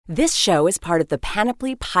This show is part of the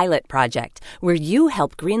Panoply Pilot Project, where you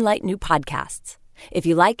help greenlight new podcasts. If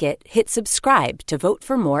you like it, hit subscribe to vote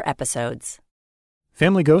for more episodes.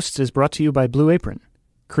 Family Ghosts is brought to you by Blue Apron.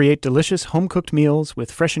 Create delicious home-cooked meals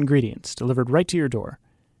with fresh ingredients delivered right to your door.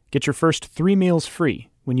 Get your first 3 meals free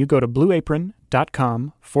when you go to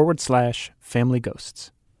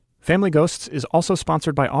blueapron.com/familyghosts. Family Ghosts is also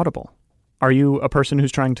sponsored by Audible. Are you a person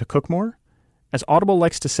who's trying to cook more? As Audible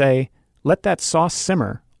likes to say, let that sauce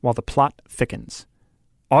simmer while the plot thickens.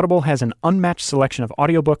 Audible has an unmatched selection of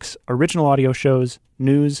audiobooks, original audio shows,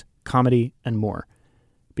 news, comedy, and more.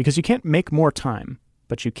 Because you can't make more time,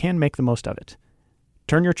 but you can make the most of it.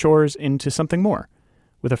 Turn your chores into something more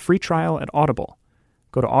with a free trial at Audible.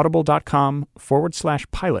 Go to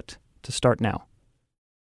audible.com/pilot to start now.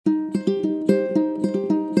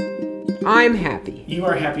 I'm happy. You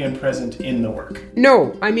are happy and present in the work.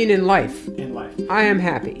 No, I mean in life. In life. I am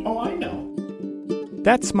happy. Oh, I know.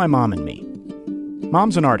 That's my mom and me.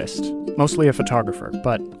 Mom's an artist, mostly a photographer,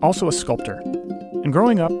 but also a sculptor. And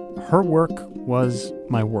growing up, her work was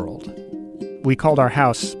my world. We called our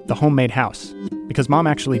house the homemade house because Mom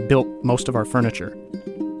actually built most of our furniture.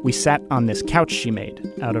 We sat on this couch she made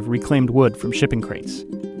out of reclaimed wood from shipping crates.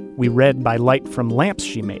 We read by light from lamps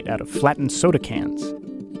she made out of flattened soda cans.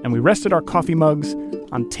 And we rested our coffee mugs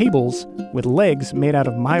on tables with legs made out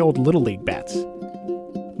of my old Little League bats.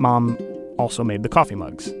 Mom also made the coffee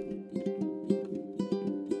mugs.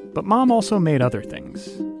 But Mom also made other things.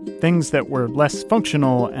 Things that were less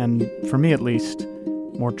functional and, for me at least,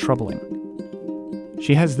 more troubling.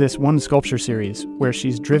 She has this one sculpture series where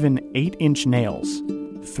she's driven 8-inch nails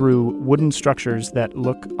through wooden structures that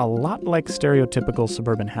look a lot like stereotypical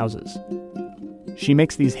suburban houses. She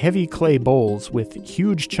makes these heavy clay bowls with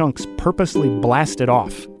huge chunks purposely blasted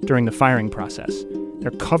off during the firing process.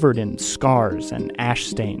 They're covered in scars and ash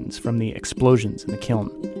stains from the explosions in the kiln.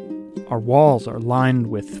 Our walls are lined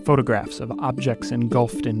with photographs of objects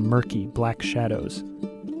engulfed in murky black shadows.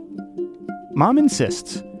 Mom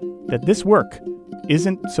insists that this work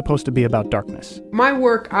isn't supposed to be about darkness. My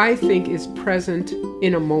work, I think, is present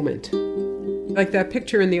in a moment. Like that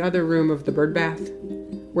picture in the other room of the bird bath,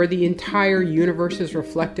 where the entire universe is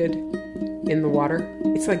reflected in the water.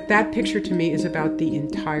 It's like that picture to me is about the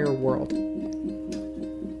entire world.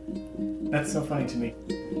 That's so funny to me.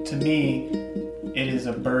 To me, it is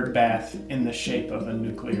a bird bath in the shape of a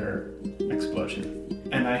nuclear explosion.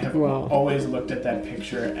 And I have always looked at that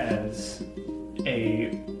picture as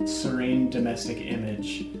a serene domestic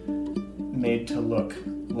image made to look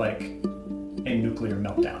like a nuclear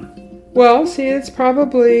meltdown. Well, see, it's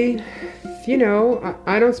probably,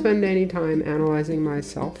 I don't spend any time analyzing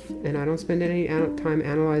myself, and I don't spend any time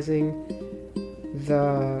analyzing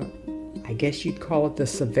I guess you'd call it the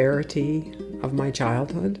severity of my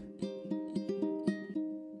childhood.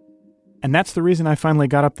 And that's the reason I finally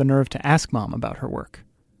got up the nerve to ask Mom about her work.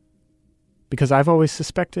 Because I've always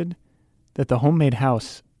suspected that the homemade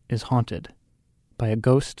house is haunted by a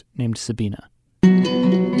ghost named Sabina.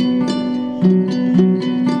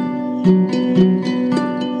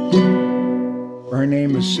 Her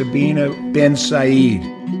name is Sabina Ben Said.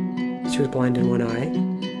 She was blind in one eye.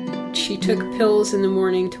 She took pills in the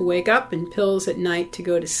morning to wake up and pills at night to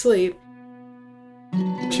go to sleep.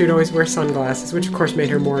 She would always wear sunglasses, which of course made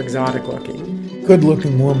her more exotic looking.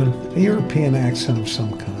 Good-looking woman, a European accent of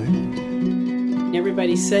some kind.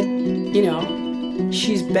 Everybody said,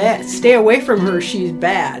 she's bad. Stay away from her, she's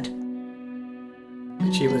bad.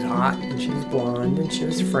 She was hot, and she was blonde, and she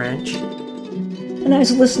was French. And I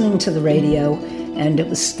was listening to the radio, and it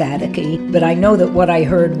was staticky, but I know that what I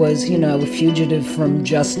heard was, a fugitive from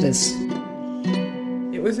justice.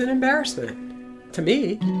 It was an embarrassment to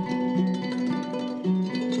me.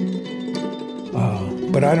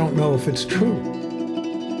 But I don't know if it's true.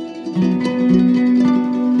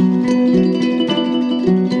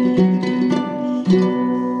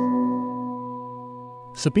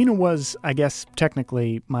 Sabina was, I guess,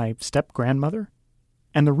 technically my step-grandmother.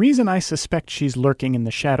 And the reason I suspect she's lurking in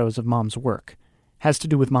the shadows of Mom's work has to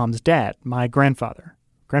do with Mom's dad, my grandfather,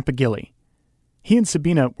 Grandpa Gilly. He and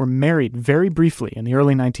Sabina were married very briefly in the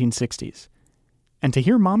early 1960s. And to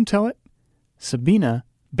hear Mom tell it, Sabina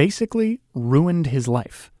basically ruined his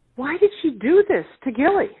life. Why did she do this to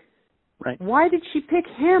Gilly? Right. Why did she pick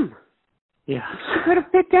him? Yeah. She could have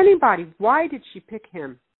picked anybody. Why did she pick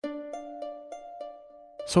him?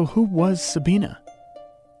 So who was Sabina?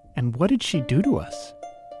 And what did she do to us?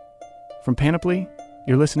 From Panoply,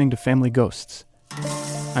 you're listening to Family Ghosts.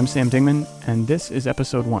 I'm Sam Dingman, and this is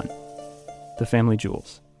Episode 1, The Family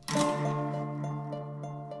Jewels.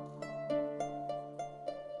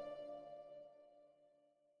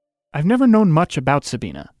 I've never known much about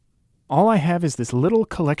Sabina, all I have is this little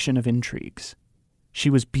collection of intrigues. She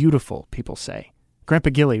was beautiful, people say. Grandpa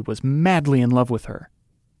Gilly was madly in love with her.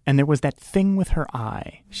 And there was that thing with her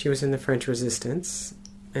eye. She was in the French Resistance,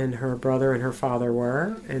 and her brother and her father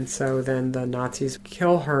were. And so then the Nazis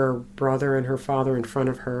kill her brother and her father in front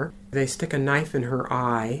of her. They stick a knife in her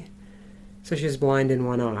eye, so she's blind in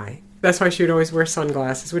one eye. That's why she would always wear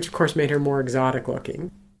sunglasses, which of course made her more exotic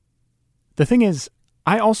looking. The thing is,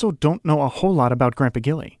 I also don't know a whole lot about Grandpa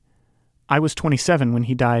Gilly. I was 27 when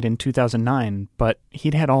he died in 2009, but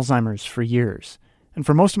he'd had Alzheimer's for years, and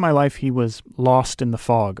for most of my life he was lost in the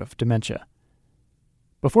fog of dementia.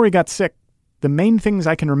 Before he got sick, the main things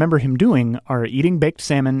I can remember him doing are eating baked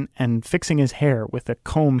salmon and fixing his hair with a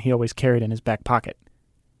comb he always carried in his back pocket.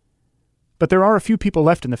 But there are a few people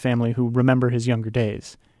left in the family who remember his younger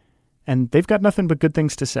days, and they've got nothing but good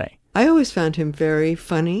things to say. I always found him very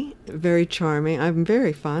funny, very charming. I'm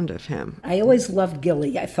very fond of him. I always loved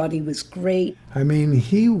Gilly. I thought he was great. I mean,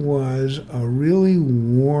 he was a really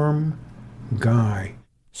warm guy.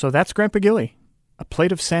 So that's Grandpa Gilly. A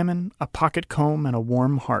plate of salmon, a pocket comb, and a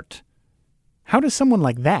warm heart. How does someone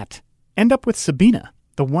like that end up with Sabina,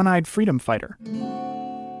 the one-eyed freedom fighter?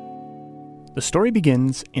 The story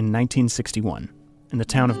begins in 1961, in the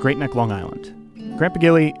town of Great Neck, Long Island. Grandpa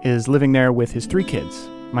Gilly is living there with his 3 kids,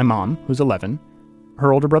 my mom, who's 11,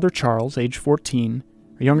 her older brother Charles, age 14,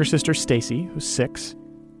 her younger sister Stacy, who's 6,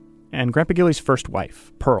 and Grandpa Gilly's first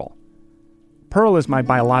wife, Pearl. Pearl is my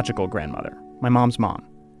biological grandmother, my mom's mom.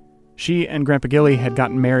 She and Grandpa Gilly had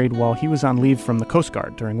gotten married while he was on leave from the Coast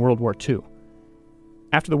Guard during World War II.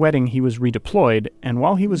 After the wedding, he was redeployed, and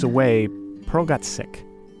while he was away, Pearl got sick.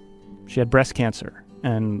 She had breast cancer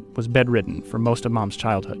and was bedridden for most of Mom's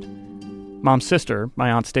childhood. Mom's sister,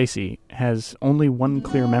 my Aunt Stacy, has only one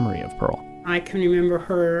clear memory of Pearl. I can remember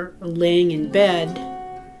her laying in bed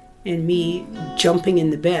and me jumping in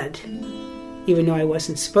the bed, even though I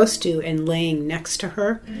wasn't supposed to, and laying next to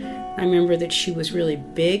her. I remember that she was really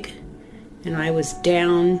big, and I was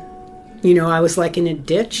down, I was like in a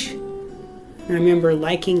ditch. And I remember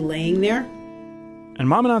liking laying there. And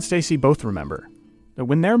Mom and Aunt Stacy both remember that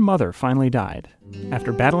when their mother finally died,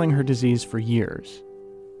 after battling her disease for years,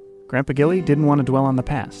 Grandpa Gilly didn't want to dwell on the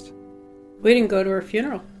past. We didn't go to her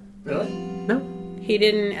funeral. Really? No. He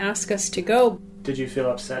didn't ask us to go. Did you feel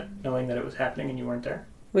upset knowing that it was happening and you weren't there?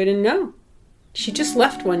 We didn't know. She just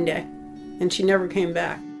left one day, and she never came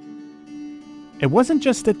back. It wasn't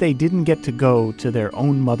just that they didn't get to go to their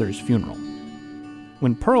own mother's funeral.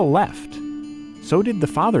 When Pearl left, so did the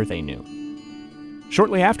father they knew.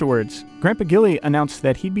 Shortly afterwards, Grandpa Gilly announced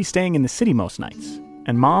that he'd be staying in the city most nights,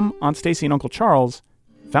 and Mom, Aunt Stacy, and Uncle Charles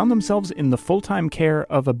found themselves in the full-time care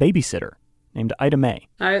of a babysitter named Ida May.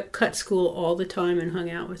 I cut school all the time and hung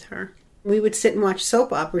out with her. We would sit and watch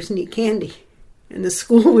soap operas and eat candy, and the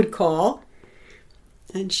school would call,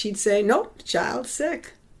 and she'd say, "Nope, the child's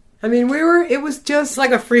sick." I mean, it was just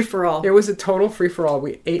like a free-for-all. It was a total free-for-all.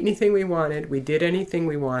 We ate anything we wanted. We did anything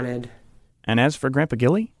we wanted. And as for Grandpa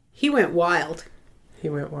Gilly? He went wild. He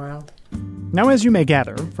went wild. Now, as you may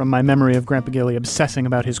gather from my memory of Grandpa Gilly obsessing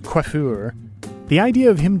about his coiffure, the idea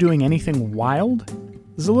of him doing anything wild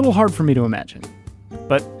is a little hard for me to imagine.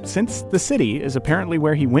 But since the city is apparently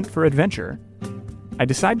where he went for adventure, I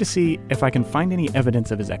decide to see if I can find any evidence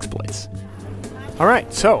of his exploits. All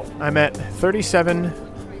right, so I'm at 37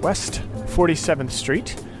 West 47th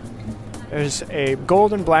Street. There's a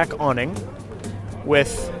gold and black awning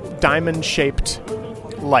with diamond-shaped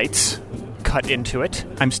lights cut into it.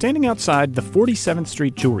 I'm standing outside the 47th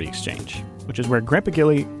Street Jewelry Exchange, which is where Grandpa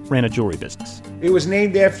Gilly ran a jewelry business. It was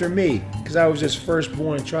named after me because I was his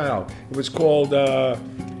firstborn child. It was called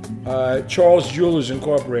Charles Jewelers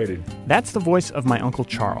Incorporated. That's the voice of my Uncle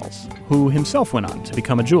Charles, who himself went on to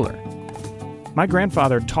become a jeweler. My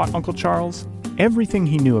grandfather taught Uncle Charles everything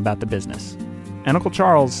he knew about the business, and Uncle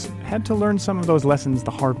Charles had to learn some of those lessons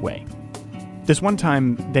the hard way. This one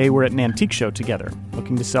time, they were at an antique show together,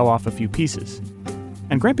 looking to sell off a few pieces.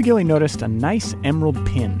 And Grandpa Gilly noticed a nice emerald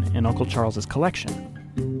pin in Uncle Charles's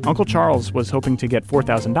collection. Uncle Charles was hoping to get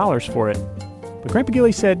 $4,000 for it, but Grandpa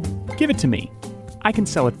Gilly said, "Give it to me. I can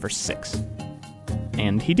sell it for $6,000.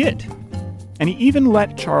 And he did. And he even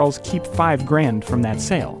let Charles keep $5,000 from that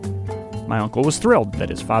sale. My uncle was thrilled that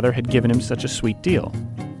his father had given him such a sweet deal.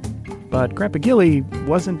 But Grandpa Gilly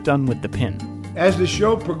wasn't done with the pin. As the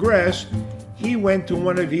show progressed, he went to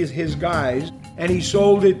one of his guys, and he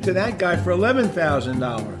sold it to that guy for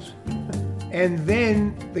 $11,000. And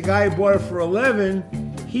then the guy who bought it for $11,000,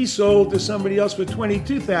 he sold to somebody else for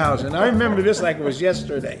 $22,000. I remember this like it was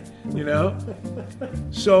yesterday,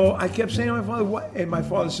 So I kept saying to my father, "What?" And my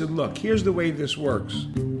father said, "Look, here's the way this works.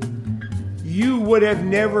 you would have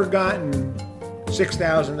never gotten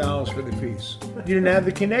 $6,000 for the piece. You didn't have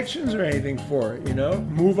the connections or anything for it,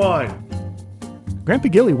 Move on. Grandpa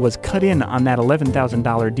Gilly was cut in on that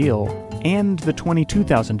 $11,000 deal and the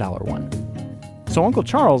 $22,000 one. So Uncle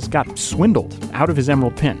Charles got swindled out of his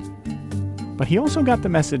emerald pin. But he also got the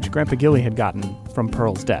message Grandpa Gilly had gotten from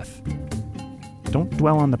Pearl's death. Don't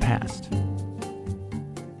dwell on the past.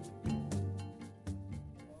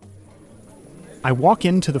 I walk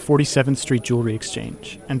into the 47th Street Jewelry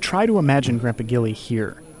Exchange and try to imagine Grandpa Gilly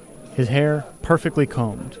here, his hair perfectly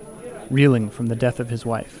combed, reeling from the death of his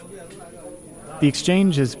wife. The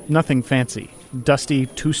exchange is nothing fancy, dusty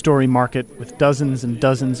two-story market with dozens and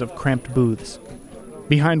dozens of cramped booths,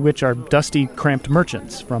 behind which are dusty, cramped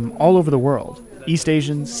merchants from all over the world, East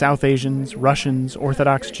Asians, South Asians, Russians,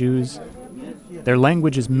 Orthodox Jews. Their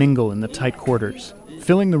languages mingle in the tight quarters,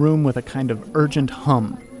 filling the room with a kind of urgent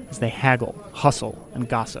hum as they haggle, hustle, and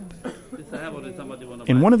gossip.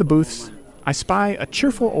 In one of the booths, I spy a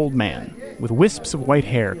cheerful old man with wisps of white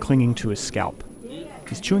hair clinging to his scalp.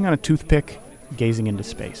 He's chewing on a toothpick, gazing into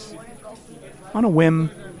space. On a whim,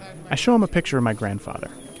 I show him a picture of my grandfather.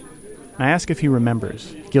 I ask if he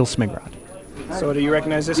remembers Gil Smigrod. So do you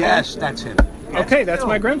recognize this Yes, guy? that's him. Okay, that's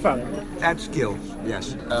my grandfather. That's Gil,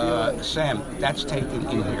 yes. Sam, that's taken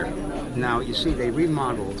in here. Now, you see, they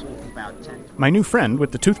remodeled about 10. My new friend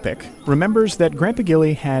with the toothpick remembers that Grandpa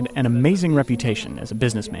Gilly had an amazing reputation as a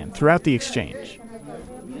businessman throughout the exchange.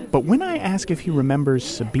 But when I ask if he remembers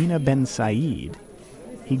Sabina Ben Said,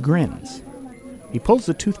 he grins. He pulls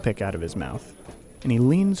the toothpick out of his mouth, and he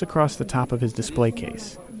leans across the top of his display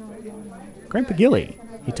case. Grandpa Gilly,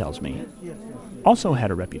 he tells me, also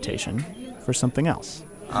had a reputation for something else.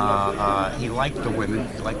 He liked the women.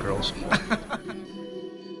 He liked girls.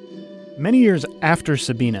 Many years after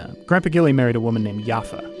Sabina, Grandpa Gilly married a woman named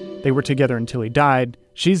Yaffa. They were together until he died.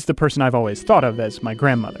 She's the person I've always thought of as my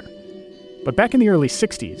grandmother. But back in the early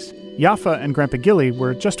 60s, Yaffa and Grandpa Gilly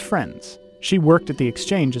were just friends. She worked at the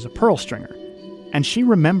exchange as a pearl stringer, and she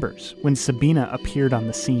remembers when Sabina appeared on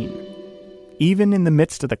the scene. Even in the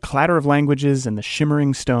midst of the clatter of languages and the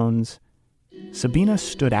shimmering stones, Sabina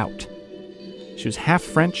stood out. She was half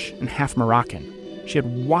French and half Moroccan. She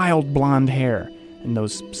had wild blonde hair and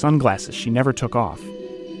those sunglasses she never took off.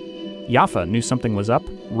 Yaffa knew something was up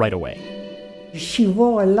right away. She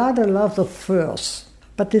wore a lot of furs,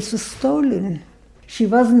 but this was stolen. She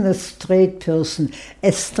wasn't a straight person,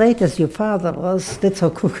 as straight as your father was. That's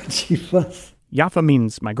how crooked she was. Yaffa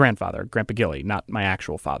means my grandfather, Grandpa Gilly, not my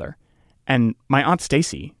actual father. And my Aunt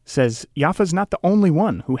Stacy says Yaffa's not the only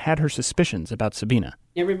one who had her suspicions about Sabina.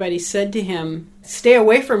 Everybody said to him, "Stay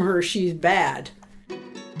away from her, she's bad."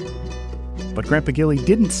 But Grandpa Gilly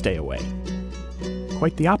didn't stay away.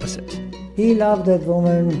 Quite the opposite. He loved that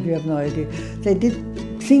woman, you have no idea. They did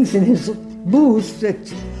things in his booth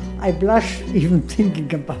that I blush even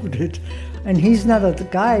thinking about it. And he's not a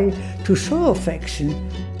guy to show affection.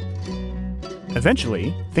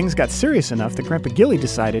 Eventually, things got serious enough that Grandpa Gilly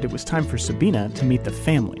decided it was time for Sabina to meet the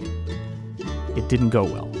family. It didn't go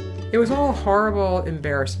well. It was all horrible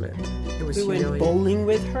embarrassment. It was We humiliating. went bowling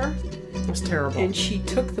with her, It was terrible. and she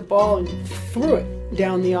took the ball and threw it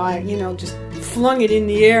down the aisle, just flung it in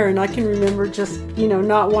the air, and I can remember just,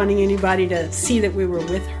 not wanting anybody to see that we were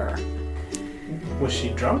with her. Was she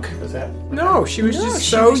drunk? Was that? No, she was just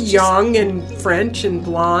so young and French and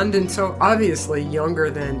blonde and so obviously younger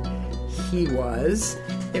than he was.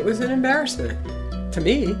 It was an embarrassment to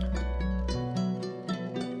me.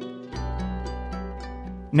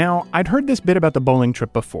 Now, I'd heard this bit about the bowling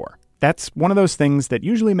trip before. That's one of those things that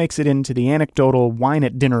usually makes it into the anecdotal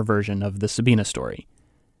wine-at-dinner version of the Sabina story.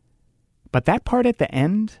 But that part at the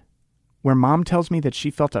end, where Mom tells me that she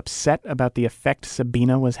felt upset about the effect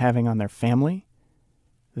Sabina was having on their family,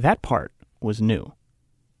 that part was new.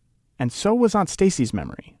 And so was Aunt Stacy's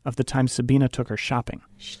memory of the time Sabina took her shopping.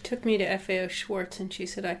 She took me to FAO Schwartz, and she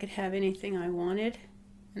said I could have anything I wanted.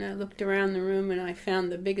 And I looked around the room, and I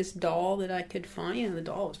found the biggest doll that I could find. The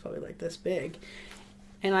doll was probably like this big.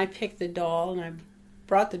 And I picked the doll, and I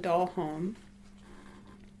brought the doll home.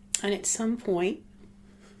 And at some point,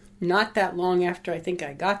 not that long after I think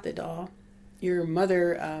I got the doll, your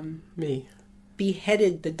mother Me.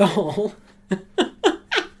 beheaded the doll.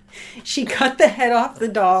 She cut the head off the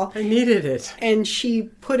doll. I needed it. And she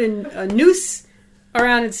put a noose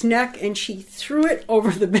around its neck, and she threw it over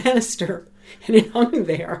the banister, and it hung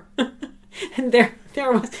there. And there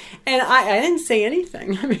was, and I didn't say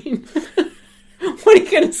anything. I mean, what are you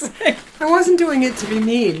going to say? I wasn't doing it to be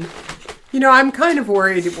mean. I'm kind of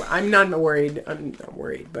worried. I'm not worried,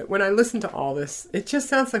 but when I listen to all this, it just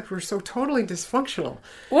sounds like we're so totally dysfunctional.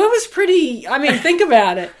 Well, it was pretty, think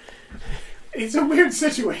about it. It's a weird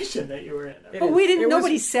situation that you were in. But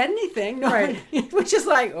nobody said anything. No, right. It was just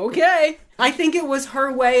like, okay. I think it was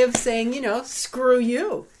her way of saying, screw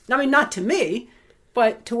you. I mean, not to me,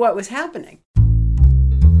 but to what was happening.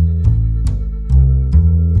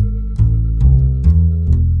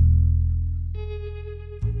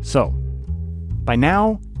 So, by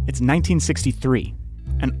now, it's 1963,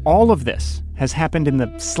 and all of this has happened in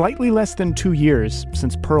the slightly less than 2 years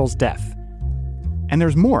since Pearl's death. And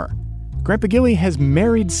there's more. Grandpa Gilly has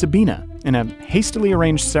married Sabina in a hastily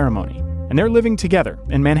arranged ceremony, and they're living together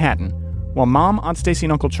in Manhattan, while Mom, Aunt Stacy,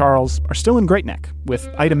 and Uncle Charles are still in Great Neck with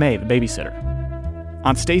Ida May, the babysitter.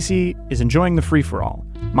 Aunt Stacy is enjoying the free-for-all.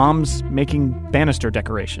 Mom's making banister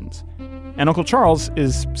decorations. And Uncle Charles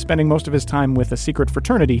is spending most of his time with a secret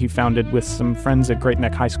fraternity he founded with some friends at Great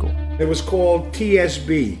Neck High School. It was called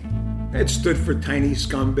TSB. It stood for Tiny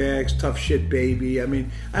Scumbags, Tough Shit Baby. I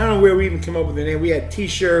mean, I don't know where we even came up with the name. We had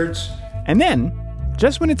T-shirts. And then,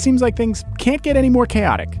 just when it seems like things can't get any more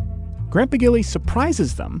chaotic, Grandpa Gilly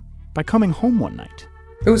surprises them by coming home one night.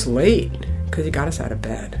 It was late, because he got us out of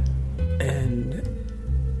bed. And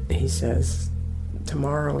he says,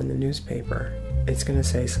 tomorrow in the newspaper, it's going to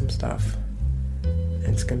say some stuff.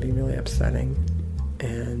 And it's going to be really upsetting.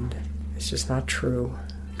 And it's just not true.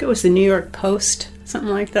 It was the New York Post, something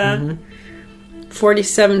like that. Mm-hmm.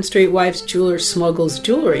 47th Street wife's jeweler smuggles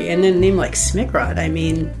jewelry. And then name like Smickrod, I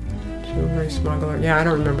mean... Jewelry smuggler. Yeah, I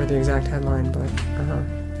don't remember the exact headline, but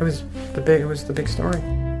it was the big story.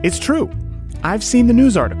 It's true. I've seen the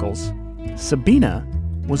news articles. Sabina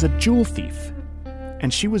was a jewel thief,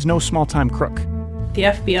 and she was no small-time crook. The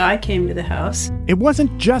FBI came to the house. It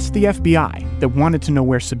wasn't just the FBI that wanted to know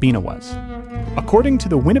where Sabina was. According to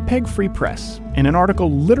the Winnipeg Free Press, in an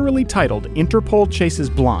article literally titled Interpol Chases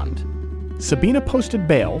Blonde, Sabina posted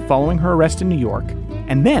bail following her arrest in New York,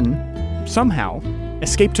 and then, somehow,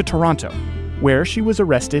 escaped to Toronto, where she was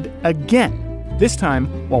arrested again, this time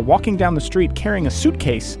while walking down the street carrying a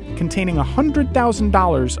suitcase containing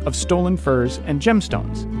 $100,000 of stolen furs and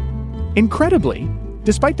gemstones. Incredibly,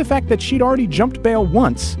 despite the fact that she'd already jumped bail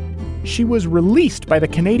once, she was released by the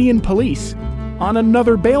Canadian police on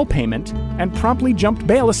another bail payment and promptly jumped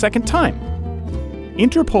bail a second time.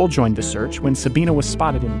 Interpol joined the search when Sabina was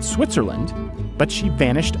spotted in Switzerland, but she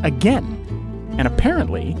vanished again, and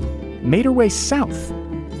apparently made her way south,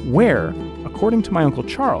 where, according to my Uncle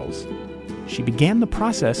Charles, she began the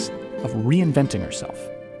process of reinventing herself.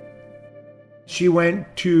 She went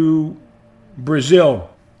to Brazil,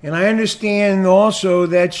 and I understand also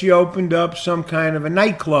that she opened up some kind of a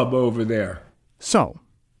nightclub over there. So,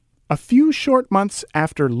 a few short months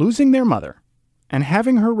after losing their mother and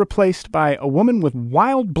having her replaced by a woman with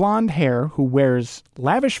wild blonde hair who wears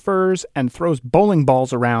lavish furs and throws bowling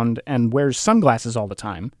balls around and wears sunglasses all the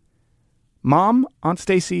time, Mom, Aunt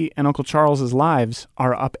Stacy, and Uncle Charles's lives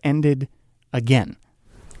are upended again.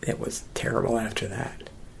 It was terrible after that,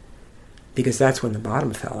 because that's when the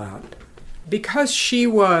bottom fell out. Because she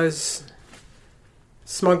was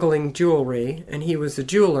smuggling jewelry and he was a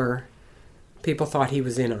jeweler, people thought he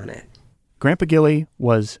was in on it. Grandpa Gilly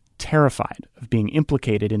was terrified of being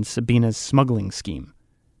implicated in Sabina's smuggling scheme.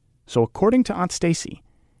 So according to Aunt Stacy,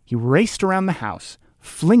 he raced around the house,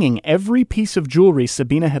 flinging every piece of jewelry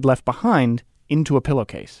Sabina had left behind into a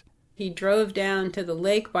pillowcase. He drove down to the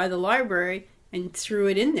lake by the library and threw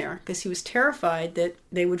it in there because he was terrified that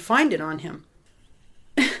they would find it on him.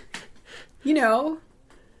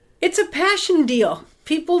 It's a passion deal.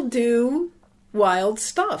 People do wild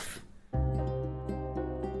stuff.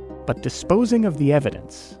 But disposing of the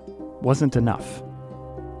evidence wasn't enough.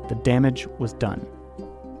 The damage was done.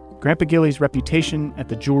 Grandpa Gilly's reputation at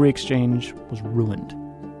the jewelry exchange was ruined.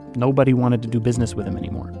 Nobody wanted to do business with him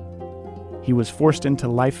anymore. He was forced into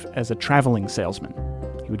life as a traveling salesman.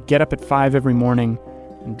 He would get up at 5 every morning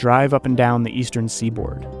and drive up and down the eastern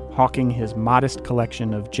seaboard, hawking his modest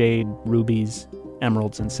collection of jade, rubies,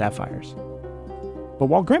 emeralds, and sapphires. But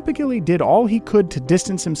while Grandpa Gilly did all he could to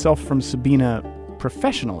distance himself from Sabina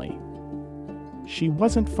professionally, she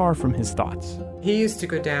wasn't far from his thoughts. He used to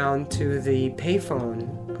go down to the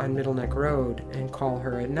payphone on Middle Neck Road and call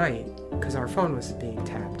her at night because our phone was being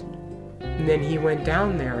tapped. And then he went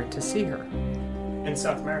down there to see her. In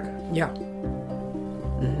South America? Yeah.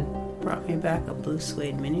 Mm-hmm. Brought me back a blue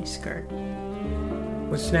suede miniskirt.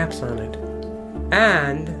 With snaps on it.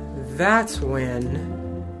 And that's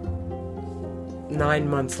when, 9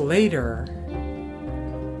 months later,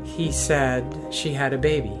 he said she had a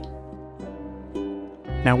baby.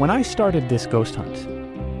 Now, when I started this ghost hunt,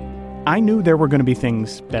 I knew there were going to be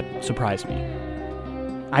things that surprised me.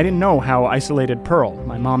 I didn't know how isolated Pearl,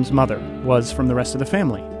 my mom's mother, was from the rest of the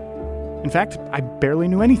family. In fact, I barely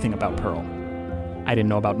knew anything about Pearl. I didn't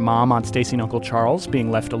know about Mom, Aunt Stacy, and Uncle Charles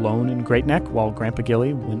being left alone in Great Neck while Grandpa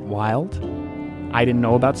Gilly went wild. I didn't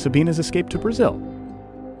know about Sabina's escape to Brazil.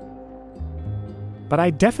 But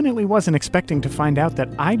I definitely wasn't expecting to find out that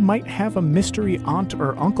I might have a mystery aunt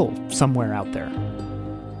or uncle somewhere out there.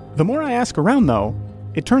 The more I ask around, though,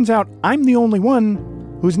 it turns out I'm the only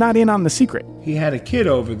one who's not in on the secret. He had a kid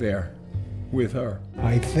over there with her.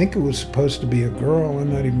 I think it was supposed to be a girl.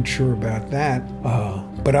 I'm not even sure about that.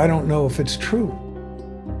 But I don't know if it's true.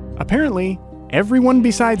 Apparently, everyone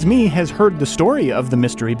besides me has heard the story of the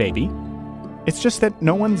mystery baby. It's just that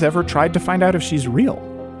no one's ever tried to find out if she's real.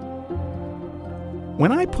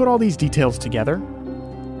 When I put all these details together,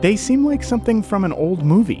 they seem like something from an old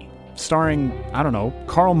movie, starring, I don't know,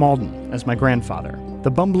 Carl Malden as my grandfather,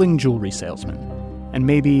 the bumbling jewelry salesman, and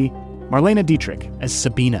maybe Marlene Dietrich as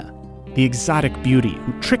Sabina, the exotic beauty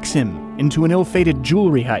who tricks him into an ill-fated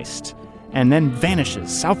jewelry heist and then vanishes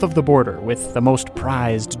south of the border with the most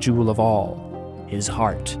prized jewel of all, his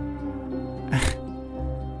heart.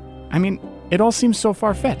 I mean, it all seems so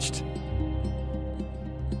far-fetched.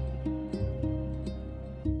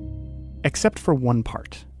 Except for one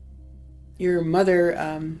part. Your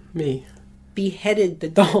mother, Me. beheaded the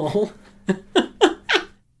doll.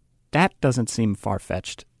 That doesn't seem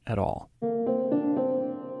far-fetched at all.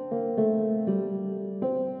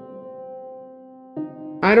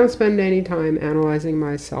 I don't spend any time analyzing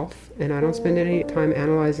myself, and I don't spend any time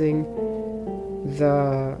analyzing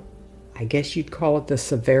I guess you'd call it the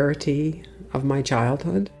severity of my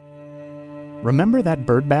childhood. Remember that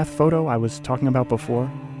birdbath photo I was talking about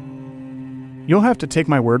before? You'll have to take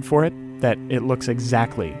my word for it that it looks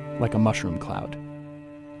exactly like a mushroom cloud.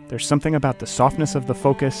 There's something about the softness of the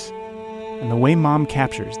focus and the way Mom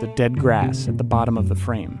captures the dead grass at the bottom of the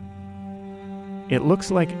frame. It looks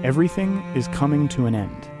like everything is coming to an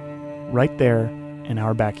end, right there in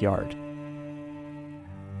our backyard.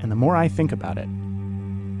 And the more I think about it,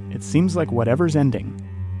 it seems like whatever's ending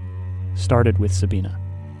started with Sabina.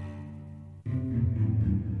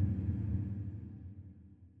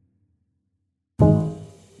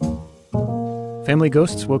 Family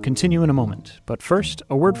Ghosts will continue in a moment, but first,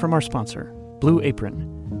 a word from our sponsor, Blue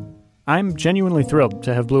Apron. I'm genuinely thrilled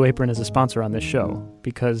to have Blue Apron as a sponsor on this show,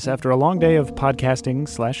 because after a long day of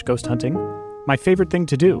podcasting/ghost hunting, my favorite thing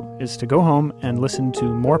to do is to go home and listen to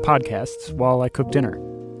more podcasts while I cook dinner.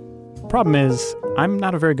 Problem is, I'm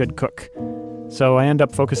not a very good cook, so I end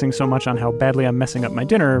up focusing so much on how badly I'm messing up my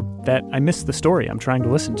dinner that I miss the story I'm trying to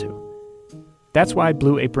listen to. That's why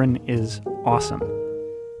Blue Apron is awesome.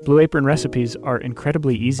 Blue Apron recipes are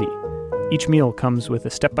incredibly easy. Each meal comes with a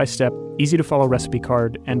step-by-step, easy-to-follow recipe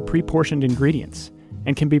card and pre-portioned ingredients,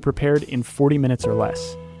 and can be prepared in 40 minutes or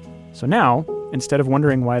less. So now, instead of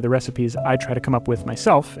wondering why the recipes I try to come up with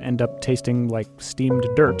myself end up tasting like steamed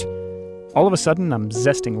dirt, all of a sudden I'm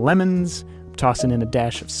zesting lemons, tossing in a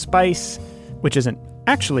dash of spice, which isn't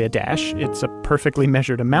actually a dash, it's a perfectly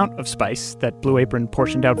measured amount of spice that Blue Apron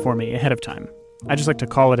portioned out for me ahead of time. I just like to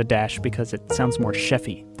call it a dash because it sounds more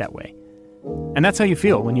chefy that way. And that's how you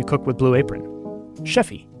feel when you cook with Blue Apron.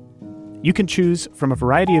 Chefy. You can choose from a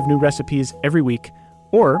variety of new recipes every week,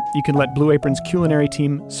 or you can let Blue Apron's culinary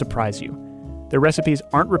team surprise you. Their recipes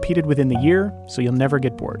aren't repeated within the year, so you'll never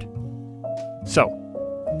get bored. So,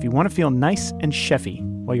 if you want to feel nice and chefy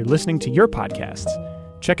while you're listening to your podcasts,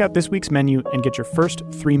 check out this week's menu and get your first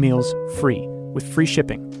 3 meals free with free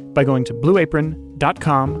shipping by going to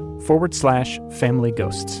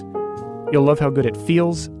blueapron.com/familyghosts. You'll love how good it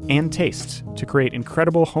feels and tastes to create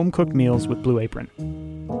incredible home-cooked meals with Blue Apron.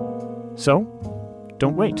 So,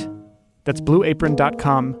 don't wait. That's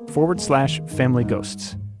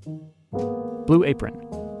blueapron.com/familyghosts. Blue Apron,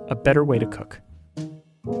 a better way to cook.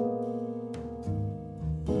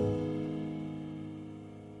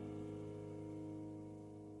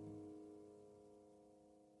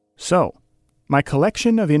 So, my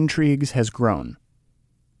collection of intrigues has grown,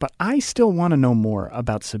 but I still want to know more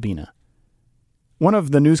about Sabina. One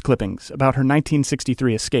of the news clippings about her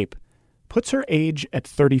 1963 escape puts her age at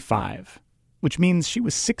 35, which means she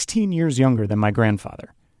was 16 years younger than my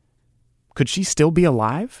grandfather. Could she still be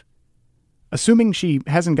alive? Assuming she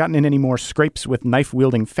hasn't gotten in any more scrapes with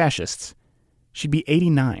knife-wielding fascists, she'd be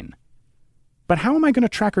 89. But how am I going to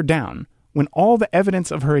track her down when all the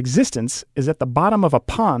evidence of her existence is at the bottom of a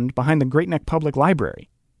pond behind the Great Neck Public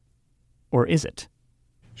Library? Or is it?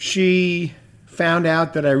 She found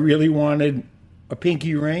out that I really wanted a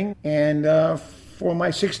pinky ring, and for my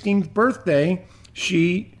 16th birthday,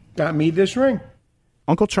 she got me this ring.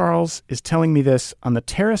 Uncle Charles is telling me this on the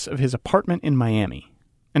terrace of his apartment in Miami,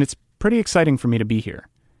 and it's pretty exciting for me to be here.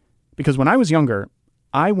 Because when I was younger,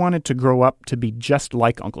 I wanted to grow up to be just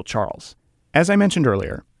like Uncle Charles. As I mentioned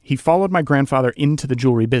earlier, he followed my grandfather into the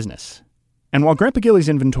jewelry business. And while Grandpa Gilly's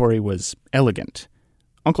inventory was elegant,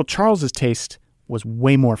 Uncle Charles's taste was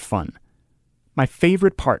way more fun. My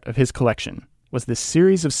favorite part of his collection was this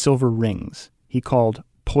series of silver rings he called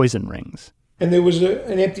poison rings. And there was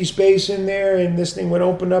an empty space in there, and this thing would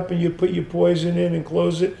open up, and you'd put your poison in and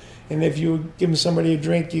close it. And if you were giving somebody a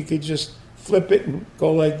drink, you could just flip it and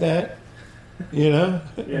go like that, you know?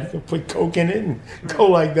 Yeah. You could put Coke in it and go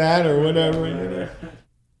like that or whatever. You know?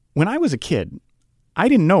 When I was a kid, I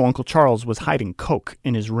didn't know Uncle Charles was hiding Coke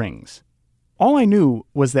in his rings. All I knew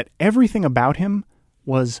was that everything about him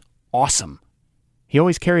was awesome. He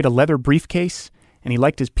always carried a leather briefcase, and he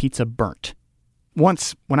liked his pizza burnt.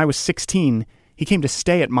 Once, when I was 16, he came to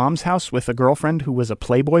stay at Mom's house with a girlfriend who was a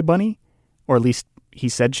Playboy bunny, or at least he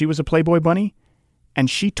said she was a Playboy bunny, and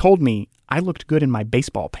she told me I looked good in my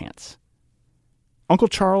baseball pants. Uncle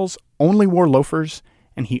Charles only wore loafers,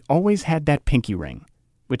 and he always had that pinky ring,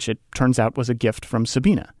 which it turns out was a gift from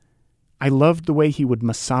Sabina. I loved the way he would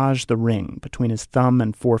massage the ring between his thumb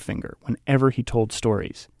and forefinger whenever he told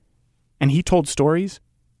stories. And he told stories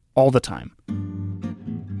all the time.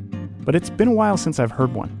 But it's been a while since I've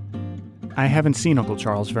heard one. I haven't seen Uncle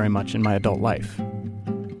Charles very much in my adult life.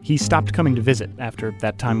 He stopped coming to visit after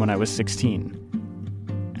that time when I was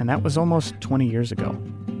 16. And that was almost 20 years ago.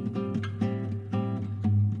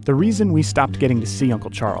 The reason we stopped getting to see Uncle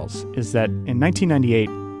Charles is that in 1998,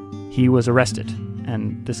 he was arrested.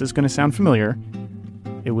 And this is going to sound familiar.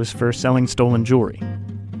 It was for selling stolen jewelry.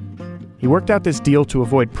 He worked out this deal to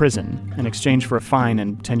avoid prison in exchange for a fine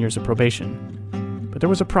and 10 years of probation. But there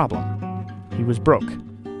was a problem. He was broke,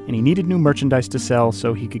 and he needed new merchandise to sell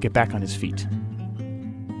so he could get back on his feet.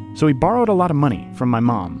 So he borrowed a lot of money from my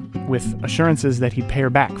mom, with assurances that he'd pay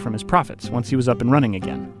her back from his profits once he was up and running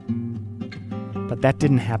again. But that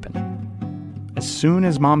didn't happen. As soon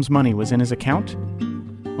as Mom's money was in his account,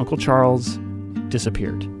 Uncle Charles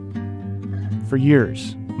disappeared. For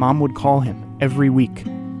years, Mom would call him every week.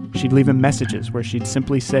 She'd leave him messages where she'd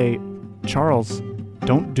simply say, "Charles,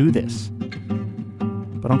 don't do this."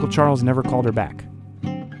 But Uncle Charles never called her back.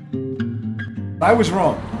 I was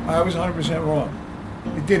wrong. I was 100% wrong.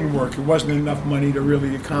 It didn't work. It wasn't enough money to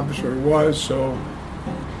really accomplish what it was, so,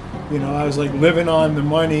 you know, I was like living on the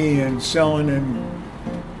money and selling, and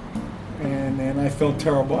I felt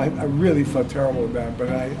terrible. I really felt terrible about it, but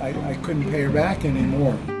I couldn't pay her back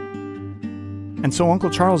anymore. And so Uncle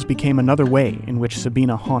Charles became another way in which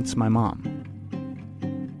Sabina haunts my mom.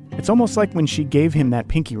 It's almost like when she gave him that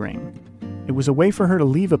pinky ring, it was a way for her to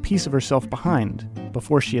leave a piece of herself behind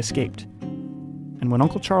before she escaped. And when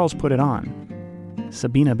Uncle Charles put it on,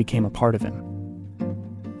 Sabina became a part of him.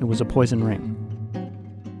 It was a poison ring.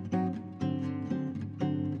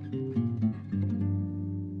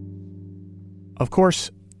 Of course,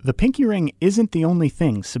 the pinky ring isn't the only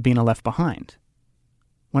thing Sabina left behind.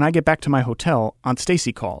 When I get back to my hotel, Aunt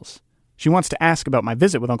Stacy calls. She wants to ask about my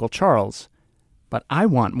visit with Uncle Charles, but I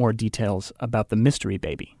want more details about the mystery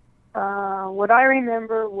baby. What I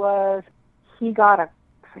remember was he got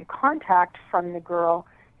some contact from the girl,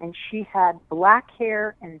 and she had black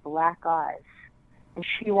hair and black eyes, and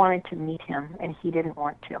she wanted to meet him, and he didn't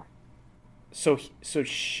want to. So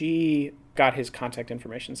she got his contact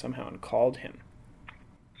information somehow and called him.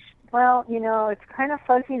 Well, you know, it's kind of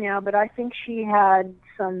fuzzy now, but I think she had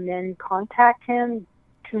some men contact him.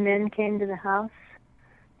 2 men came to the house,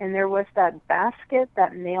 and there was that basket,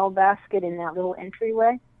 that mail basket in that little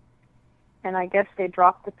entryway. And I guess they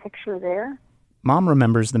dropped the picture there. Mom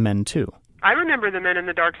remembers the men, too. I remember the men in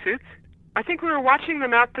the dark suits. I think we were watching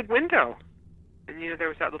them out the window. And, you know, there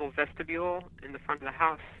was that little vestibule in the front of the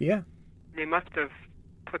house. Yeah. They must have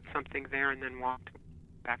put something there and then walked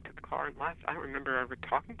back to the car and left. I don't remember ever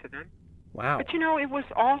talking to them. Wow. But, you know, it was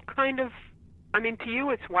all kind of, I mean, to you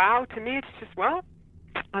it's wow. To me it's just, well,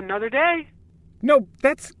 another day. No,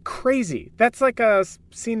 that's crazy. That's like a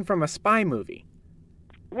scene from a spy movie.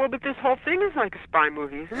 Well, but this whole thing is like a spy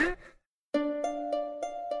movie, isn't it?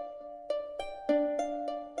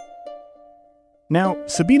 Now,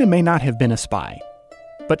 Sabina may not have been a spy,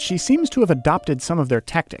 but she seems to have adopted some of their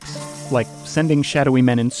tactics, like sending shadowy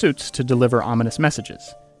men in suits to deliver ominous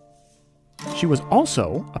messages. She was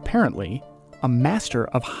also, apparently, a master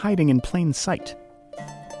of hiding in plain sight.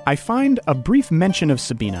 I find a brief mention of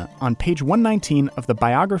Sabina on page 119 of the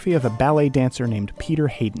biography of a ballet dancer named Peter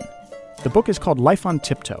Hayden. The book is called Life on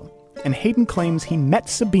Tiptoe, and Hayden claims he met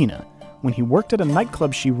Sabina when he worked at a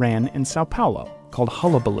nightclub she ran in Sao Paulo called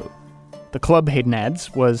Hullabaloo. The club, Hayden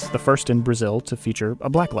adds, was the first in Brazil to feature a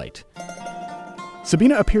blacklight.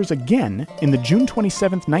 Sabina appears again in the June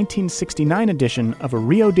 27, 1969 edition of a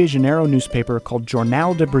Rio de Janeiro newspaper called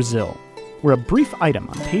Jornal de Brazil, where a brief item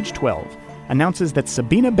on page 12 announces that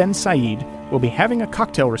Sabina Ben Said will be having a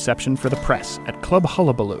cocktail reception for the press at Club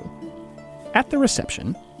Hullabaloo. At the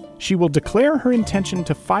reception, she will declare her intention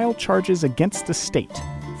to file charges against the state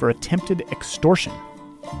for attempted extortion.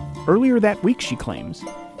 Earlier that week, she claims,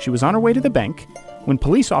 she was on her way to the bank when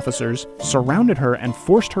police officers surrounded her and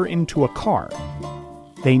forced her into a car.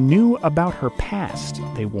 They knew about her past,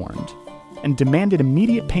 they warned, and demanded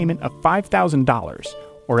immediate payment of $5,000,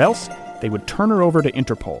 or else they would turn her over to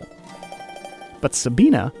Interpol. But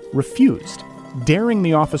Sabina refused, daring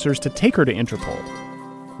the officers to take her to Interpol,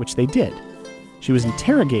 which they did. She was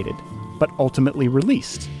interrogated, but ultimately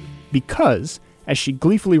released, because, as she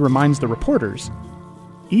gleefully reminds the reporters,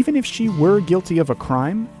 even if she were guilty of a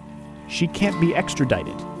crime, she can't be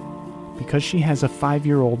extradited, because she has a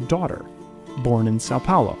 5-year-old daughter, born in Sao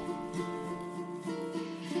Paulo.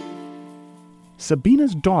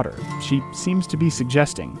 Sabina's daughter, she seems to be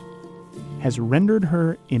suggesting, has rendered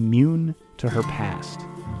her immune to her past.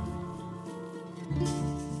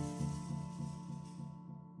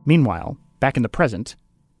 Meanwhile, back in the present,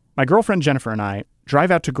 my girlfriend Jennifer and I drive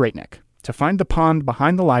out to Great Neck to find the pond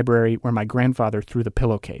behind the library where my grandfather threw the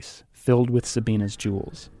pillowcase filled with Sabina's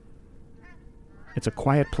jewels. It's a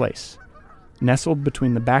quiet place, nestled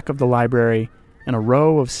between the back of the library and a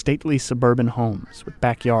row of stately suburban homes with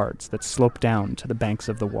backyards that slope down to the banks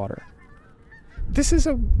of the water. This is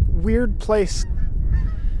a weird place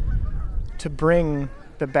to bring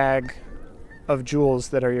the bag of jewels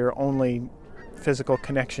that are your only physical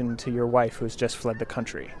connection to your wife who's just fled the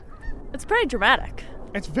country. It's pretty dramatic.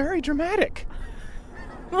 It's very dramatic.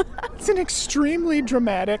 It's an extremely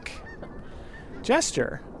dramatic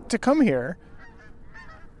gesture to come here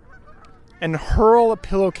and hurl a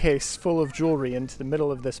pillowcase full of jewelry into the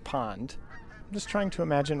middle of this pond. I'm just trying to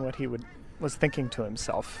imagine what he was thinking to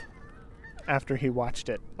himself after he watched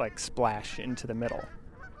it, splash into the middle.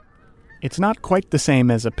 It's not quite the same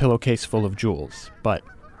as a pillowcase full of jewels, but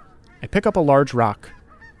I pick up a large rock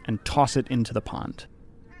and toss it into the pond.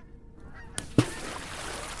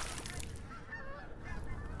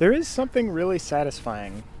 There is something really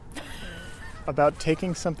satisfying about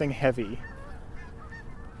taking something heavy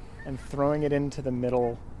and throwing it into the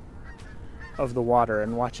middle of the water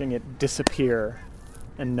and watching it disappear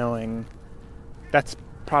and knowing that's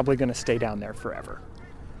probably going to stay down there forever.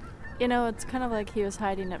 You know, it's kind of like he was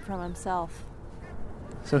hiding it from himself.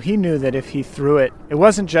 So he knew that if he threw it, it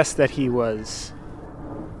wasn't just that he was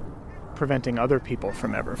preventing other people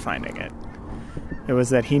from ever finding it. It was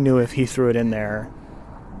that he knew if he threw it in there,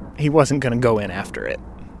 he wasn't going to go in after it.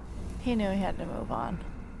 He knew he had to move on.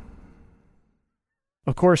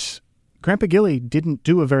 Of course, Grandpa Gilly didn't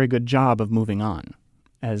do a very good job of moving on,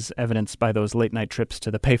 as evidenced by those late-night trips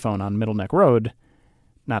to the payphone on Middle Neck Road,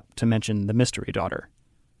 not to mention the mystery daughter.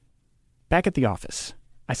 Back at the office,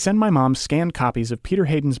 I send my mom scanned copies of Peter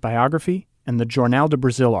Hayden's biography and the Jornal de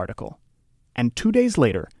Brazil article, and 2 days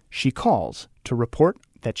later, she calls to report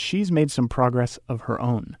that she's made some progress of her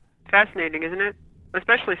own. Fascinating, isn't it?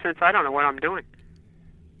 Especially since I don't know what I'm doing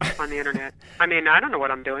on the internet. I mean, I don't know what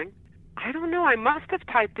I'm doing. I don't know. I must have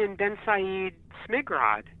typed in Ben Said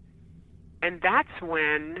Smigrod. And that's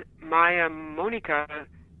when Maya Monica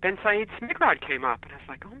Ben Said Smigrod came up. And I was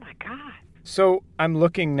like, oh my God. So I'm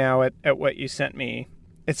looking now at what you sent me.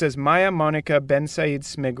 It says Maya Monica Ben Said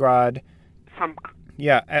Smigrod.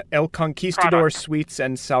 El Conquistador product. Sweets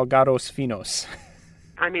and Salgados Finos.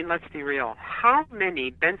 I mean, let's be real. How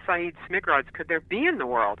many Ben Said Smigrods could there be in the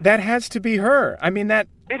world? That has to be her. I mean, that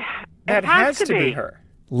has to be her.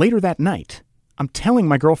 Later that night, I'm telling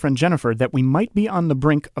my girlfriend Jennifer that we might be on the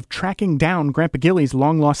brink of tracking down Grandpa Gilly's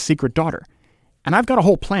long-lost secret daughter. And I've got a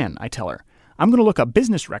whole plan, I tell her. I'm going to look up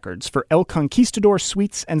business records for El Conquistador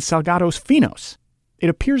Sweets and Salgados Finos. It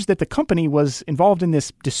appears that the company was involved in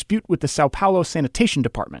this dispute with the Sao Paulo Sanitation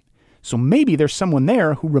Department, so maybe there's someone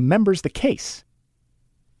there who remembers the case.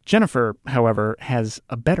 Jennifer, however, has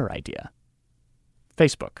a better idea.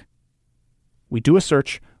 Facebook. We do a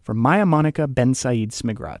search for Maya Monica Ben Said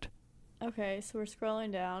Smigrod. Okay, so we're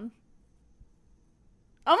scrolling down.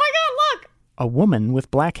 Oh my God, look! A woman with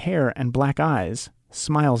black hair and black eyes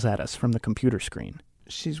smiles at us from the computer screen.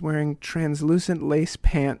 She's wearing translucent lace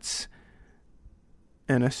pants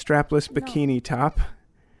and a strapless bikini top,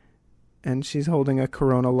 and she's holding a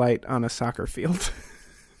Corona Light on a soccer field.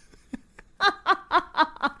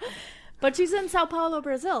 But she's in Sao Paulo,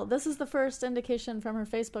 Brazil. This is the first indication from her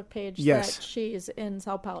Facebook page that she's in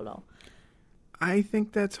Sao Paulo. I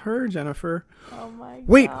think that's her, Jennifer. Oh my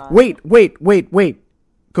God. Wait.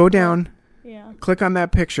 Go down. Yeah. Click on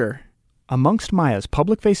that picture. Amongst Maya's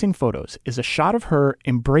public-facing photos is a shot of her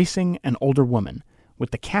embracing an older woman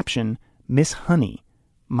with the caption, Miss Honey,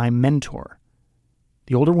 my mentor.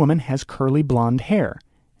 The older woman has curly blonde hair,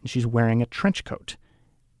 and she's wearing a trench coat.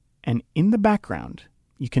 And in the background,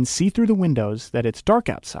 you can see through the windows that it's dark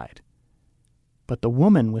outside. But the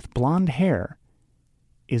woman with blonde hair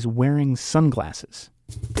is wearing sunglasses.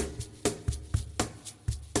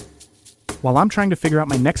 While I'm trying to figure out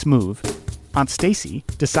my next move, Aunt Stacy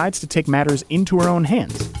decides to take matters into her own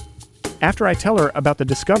hands. After I tell her about the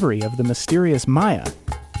discovery of the mysterious Maya,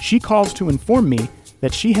 she calls to inform me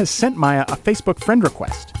that she has sent Maya a Facebook friend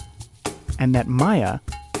request, and that Maya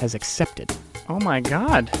has accepted. Oh my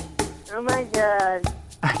God. Oh my God.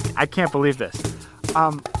 I can't believe this.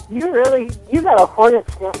 You got a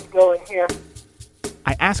hornet's nest going here.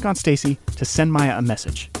 I ask Aunt Stacy to send Maya a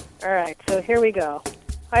message. All right, so here we go.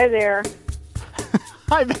 Hi there.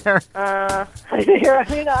 Hi there. Hi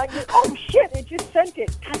there. Oh shit! It just sent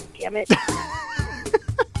it. God damn it.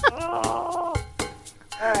 Oh.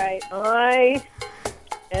 All right. I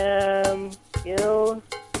am Gil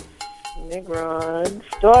Smigrod's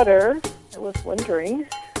daughter. I was wondering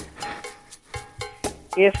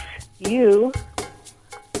if you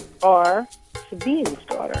are Sabine's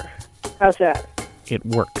daughter. How's that? It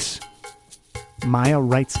works. Maya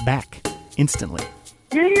writes back instantly.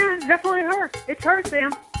 Yeah, it's definitely her. It's her,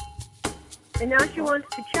 Sam. And now she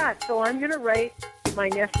wants to chat, so I'm going to write my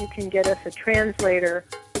nephew can get us a translator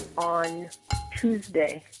on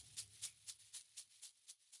Tuesday.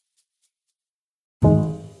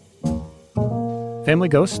 Family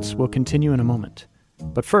Ghosts will continue in a moment.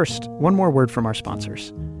 But first, one more word from our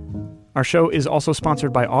sponsors. Our show is also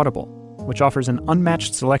sponsored by Audible, which offers an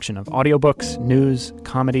unmatched selection of audiobooks, news,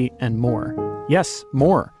 comedy, and more. Yes,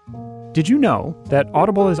 more. Did you know that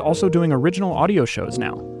Audible is also doing original audio shows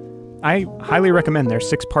now? I highly recommend their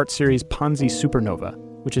 6-part series Ponzi Supernova,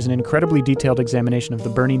 which is an incredibly detailed examination of the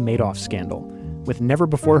Bernie Madoff scandal, with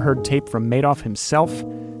never-before-heard tape from Madoff himself,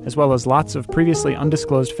 as well as lots of previously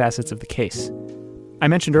undisclosed facets of the case. I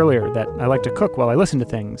mentioned earlier that I like to cook while I listen to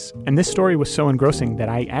things, and this story was so engrossing that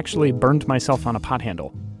I actually burned myself on a pot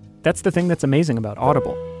handle. That's the thing that's amazing about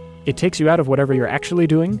Audible. It takes you out of whatever you're actually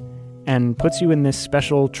doing and puts you in this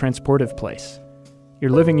special transportive place. You're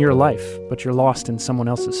living your life, but you're lost in someone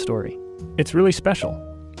else's story. It's really special,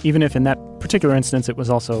 even if in that particular instance it was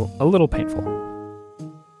also a little painful.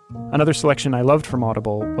 Another selection I loved from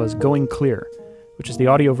Audible was Going Clear, which is the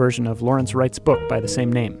audio version of Lawrence Wright's book by the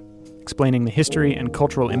same name, explaining the history and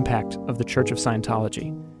cultural impact of the Church of Scientology.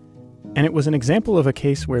 And it was an example of a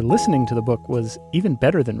case where listening to the book was even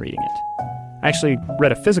better than reading it. I actually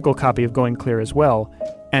read a physical copy of Going Clear as well,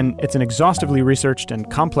 and it's an exhaustively researched and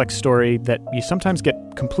complex story that you sometimes get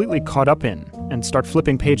completely caught up in and start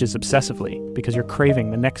flipping pages obsessively because you're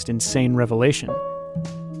craving the next insane revelation.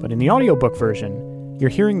 But in the audiobook version, you're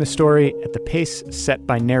hearing the story at the pace set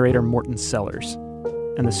by narrator Morton Sellers,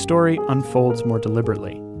 and the story unfolds more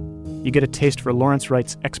deliberately. You get a taste for Lawrence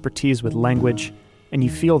Wright's expertise with language, and you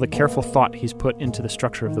feel the careful thought he's put into the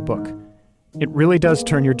structure of the book. It really does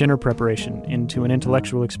turn your dinner preparation into an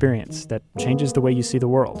intellectual experience that changes the way you see the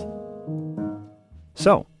world.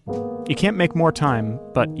 So, you can't make more time,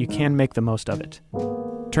 but you can make the most of it.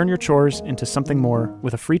 Turn your chores into something more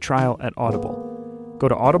with a free trial at Audible. Go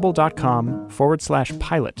to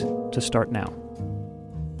audible.com/pilot to start now.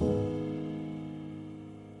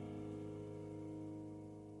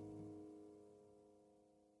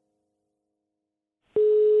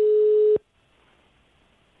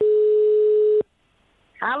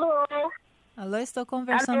 Alô? Alô, estou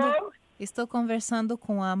conversando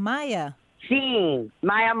com a Maya? Sim,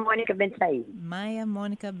 Maya Mônica Ben Said. Maya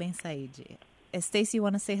Mônica Ben Said. Stacy, you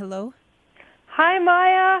want to say hello? Hi,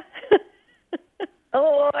 Maya.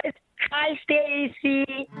 Oh, hi, Stacy.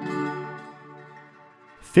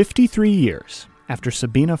 53 years after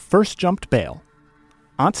Sabina first jumped bail,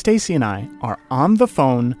 Aunt Stacy and I are on the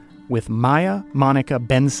phone with Maya Monica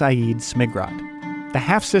Ben Said Smigrod, the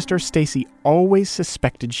half-sister Stacy always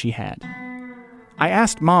suspected she had. I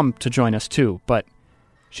asked Mom to join us too, but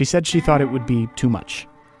she said she thought it would be too much.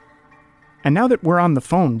 And now that we're on the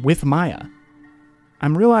phone with Maya,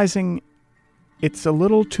 I'm realizing it's a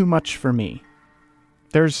little too much for me.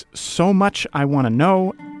 There's so much I want to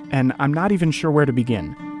know, and I'm not even sure where to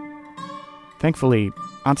begin. Thankfully,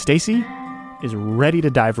 Aunt Stacy is ready to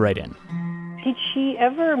dive right in. Did she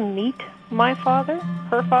ever meet my father?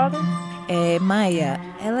 Her father? Maya,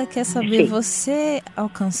 ela quer saber, você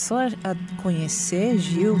alcançou a conhecer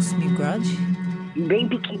Gil Smigrod? Bem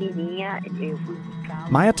pequenininha.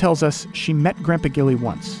 Maya tells us she met Grandpa Gilly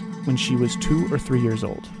once, when she was 2 or 3 years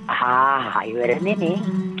old. Eu era neném.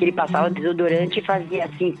 Que ele passava desodorante e fazia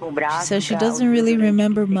assim com o braço. So she doesn't really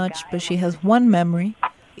remember much, but she has one memory.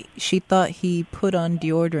 she thought he put on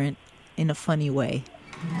deodorant in a funny way.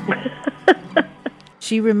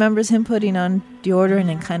 She remembers him putting on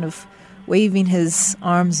deodorant and kind of waving his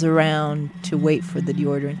arms around to wait for the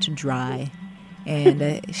deodorant to dry.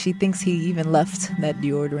 And she thinks he even left that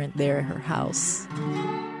deodorant there at her house.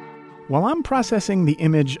 While I'm processing the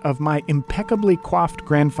image of my impeccably coiffed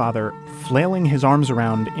grandfather flailing his arms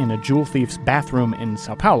around in a jewel thief's bathroom in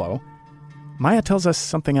Sao Paulo, Maya tells us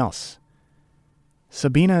something else.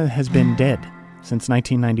 Sabina has been dead since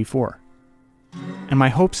 1994. And my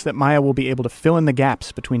hopes that Maya will be able to fill in the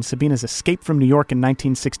gaps between Sabina's escape from New York in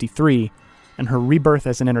 1963 and her rebirth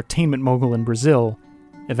as an entertainment mogul in Brazil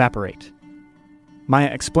evaporate. Maya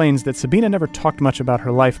explains that Sabina never talked much about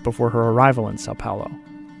her life before her arrival in Sao Paulo,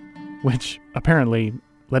 which apparently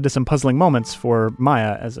led to some puzzling moments for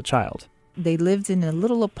Maya as a child. They lived in a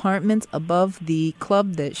little apartment above the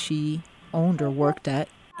club that she owned or worked at.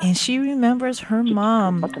 And she remembers her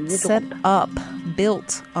mom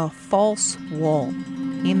built a false wall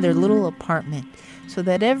in their little apartment so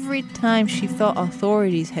that every time she felt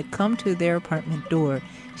authorities had come to their apartment door,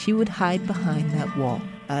 she would hide behind that wall.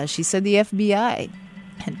 She said the FBI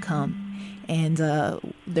had come. And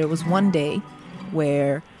there was one day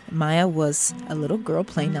where Maya was a little girl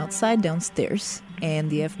playing outside downstairs. And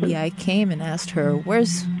the FBI came and asked her,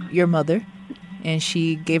 "Where's your mother?" And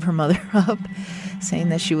she gave her mother up, saying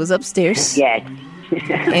that she was upstairs in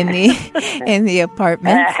the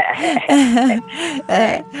apartment.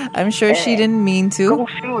 I'm sure she didn't mean to.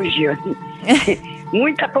 Confusion.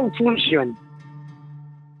 Muita confusion.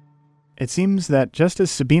 It seems that just as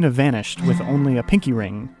Sabina vanished with only a pinky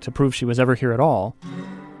ring to prove she was ever here at all,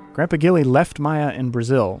 Grandpa Gilly left Maya in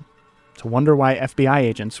Brazil to wonder why FBI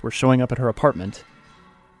agents were showing up at her apartment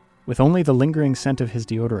with only the lingering scent of his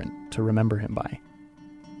deodorant to remember him by.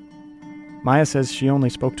 Maya says she only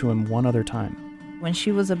spoke to him one other time. When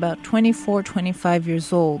she was about 24, 25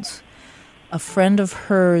 years old, a friend of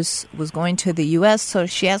hers was going to the U.S., so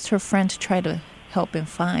she asked her friend to try to help him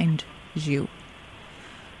find Gil.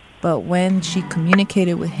 But when she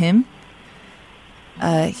communicated with him,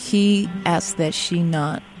 he asked that she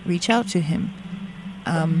not reach out to him,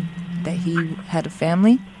 that he had a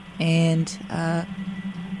family and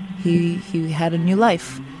he had a new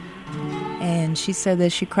life. And she said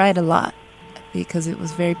that she cried a lot because it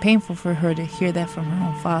was very painful for her to hear that from her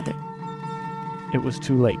own father. It was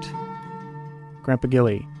too late. Grandpa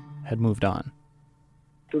Gilly had moved on.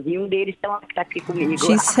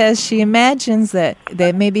 She says she imagines that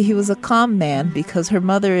maybe he was a calm man because her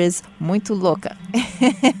mother is muito louca.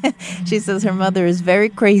 She says her mother is very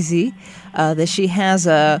crazy, that she has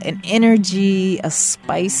an energy, a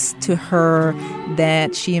spice to her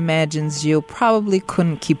that she imagines Gil probably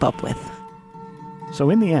couldn't keep up with. So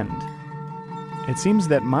in the end, it seems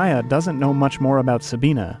that Maya doesn't know much more about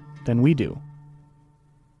Sabina than we do.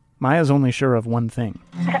 Maya's only sure of one thing.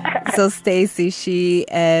 So Stacy, she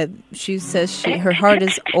says her heart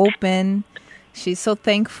is open. She's so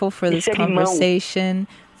thankful for this conversation,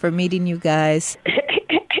 for meeting you guys.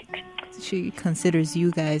 She considers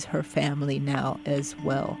you guys her family now as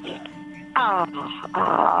well.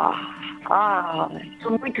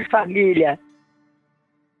 Sou muito família.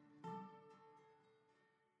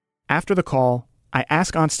 After the call, I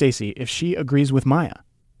ask Aunt Stacy if she agrees with Maya.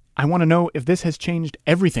 I want to know if this has changed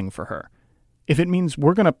everything for her. If it means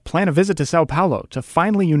we're going to plan a visit to Sao Paulo to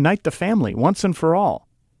finally unite the family once and for all.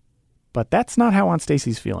 But that's not how Aunt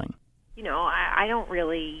Stacy's feeling. You know, I don't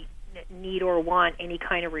really need or want any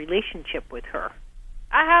kind of relationship with her.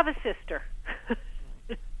 I have a sister.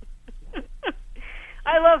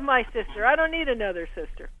 I love my sister. I don't need another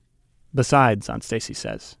sister. Besides, Aunt Stacy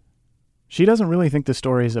says, she doesn't really think the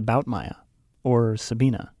story is about Maya or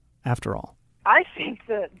Sabina, after all. I think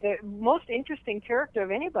the most interesting character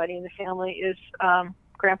of anybody in the family is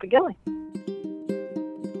Grandpa Gilly.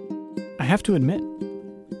 I have to admit,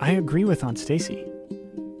 I agree with Aunt Stacy.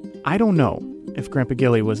 I don't know if Grandpa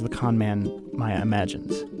Gilly was the con man Maya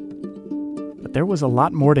imagines. But there was a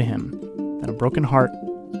lot more to him than a broken heart,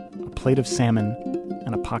 a plate of salmon,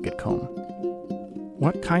 and a pocket comb.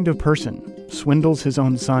 What kind of person swindles his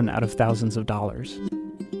own son out of thousands of dollars?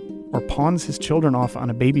 Or pawns his children off on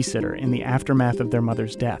a babysitter in the aftermath of their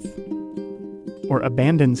mother's death? Or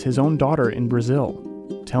abandons his own daughter in Brazil,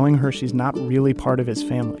 telling her she's not really part of his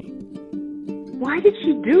family? Why did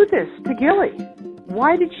she do this to Gilly?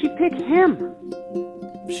 Why did she pick him?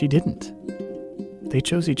 She didn't. They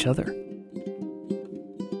chose each other.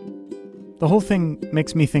 The whole thing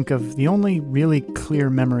makes me think of the only really clear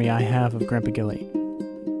memory I have of Grandpa Gilly,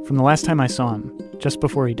 from the last time I saw him, just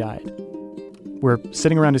before he died. We're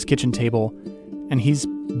sitting around his kitchen table, and he's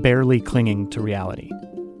barely clinging to reality.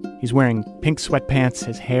 He's wearing pink sweatpants,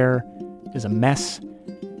 his hair is a mess,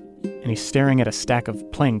 and he's staring at a stack of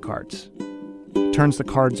playing cards. He turns the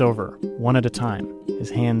cards over, one at a time,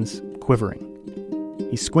 his hands quivering.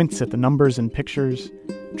 He squints at the numbers and pictures,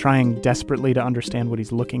 trying desperately to understand what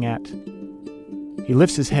he's looking at. He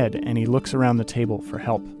lifts his head and he looks around the table for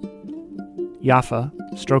help. Yafa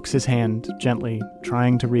strokes his hand gently,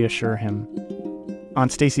 trying to reassure him.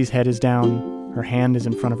 Aunt Stacy's head is down, her hand is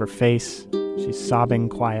in front of her face, she's sobbing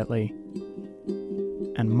quietly.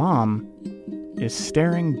 And Mom is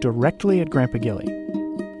staring directly at Grandpa Gilly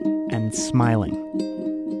and smiling.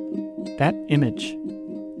 That image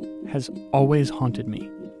has always haunted me.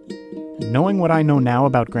 And knowing what I know now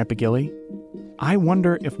about Grandpa Gilly, I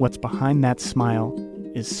wonder if what's behind that smile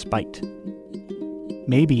is spite.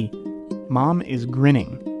 Maybe Mom is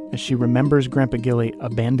grinning as she remembers Grandpa Gilly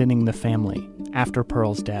abandoning the family after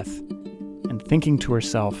Pearl's death and thinking to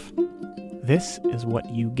herself, this is what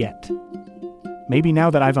you get. Maybe now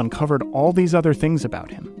that I've uncovered all these other things about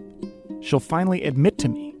him, she'll finally admit to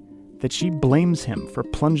me that she blames him for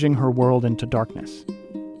plunging her world into darkness,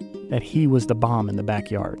 that he was the bomb in the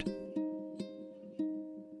backyard.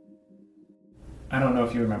 I don't know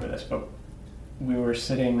if you remember this, but we were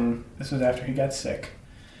sitting, this was after he got sick,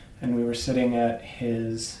 and we were sitting at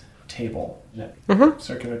his table,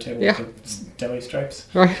 circular table with deli stripes.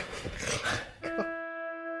 Right.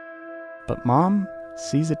 But Mom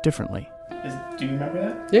sees it differently. Do you remember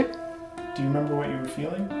that? Yeah. Do you remember what you were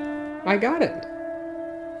feeling? I got it.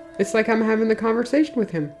 It's like I'm having the conversation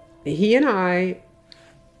with him. He and I,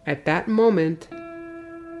 at that moment,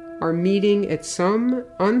 are meeting at some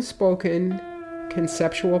unspoken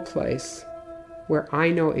conceptual place where I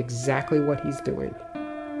know exactly what he's doing.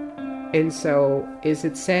 And so, is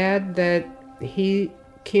it sad that he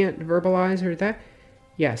can't verbalize or that?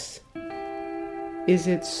 Yes. Is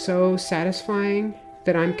it so satisfying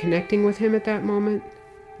that I'm connecting with him at that moment?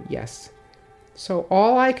 Yes. So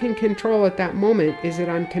all I can control at that moment is that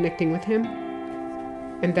I'm connecting with him,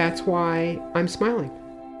 and that's why I'm smiling.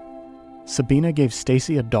 Sabina gave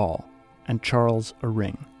Stacy a doll and Charles a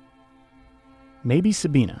ring. Maybe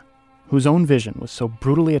Sabina, whose own vision was so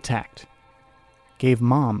brutally attacked, gave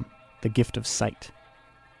Mom the gift of sight.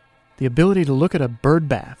 The ability to look at a bird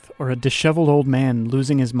bath or a disheveled old man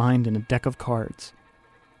losing his mind in a deck of cards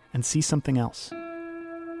and see something else.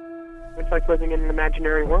 It's like living in an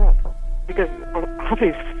imaginary world. Because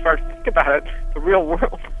obviously, if I think about it, the real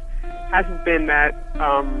world hasn't been that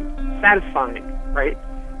satisfying, right?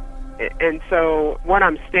 And so what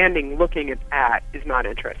I'm standing looking at is not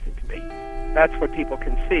interesting to me. That's what people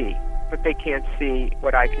can see, but they can't see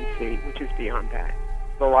what I can see, which is beyond that.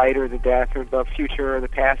 The light or the death or the future or the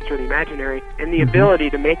past or the imaginary. And the ability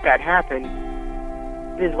to make that happen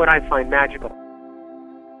is what I find magical.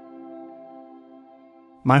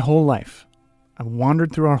 My whole life, I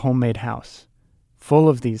wandered through our homemade house, full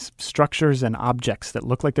of these structures and objects that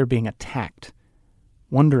look like they're being attacked,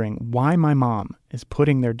 wondering why my mom is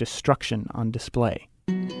putting their destruction on display.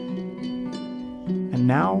 And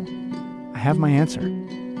now, I have my answer.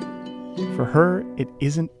 For her, it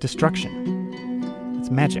isn't destruction.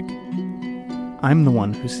 It's magic. I'm the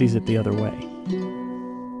one who sees it the other way.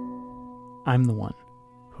 I'm the one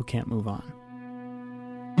who can't move on.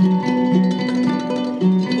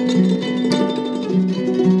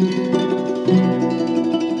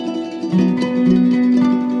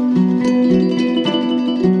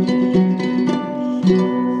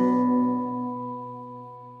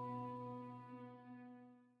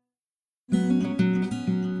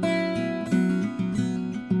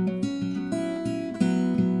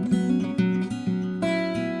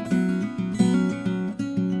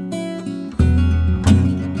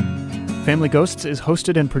 Family Ghosts is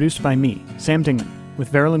hosted and produced by me, Sam Dingman, with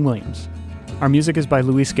Verilyn Williams. Our music is by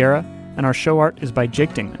Luis Guerra, and our show art is by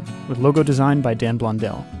Jake Dingman, with logo design by Dan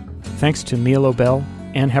Blondell. Thanks to Mia Lobel,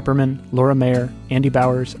 Ann Hepperman, Laura Mayer, Andy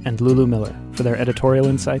Bowers, and Lulu Miller for their editorial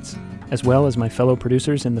insights, as well as my fellow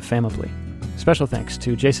producers in the Family. Special thanks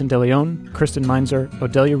to Jason DeLeon, Kristen Meinzer,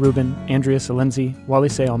 Odelia Rubin, Andrea Salenzi, Wally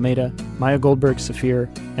Say Almeida, Maya Goldberg-Saphir,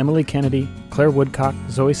 Emily Kennedy, Claire Woodcock,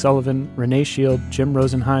 Zoe Sullivan, Renee Shield, Jim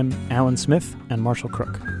Rosenheim, Alan Smith, and Marshall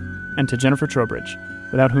Crook. And to Jennifer Trowbridge,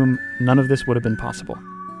 without whom none of this would have been possible.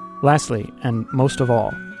 Lastly, and most of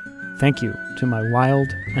all, thank you to my wild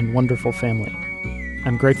and wonderful family.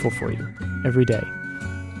 I'm grateful for you every day.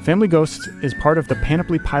 Family Ghosts is part of the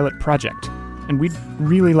Panoply Pilot Project, and we'd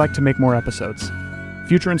really like to make more episodes.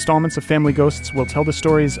 Future installments of Family Ghosts will tell the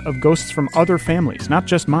stories of ghosts from other families, not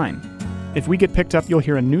just mine. If we get picked up, you'll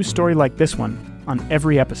hear a new story like this one on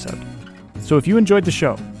every episode. So if you enjoyed the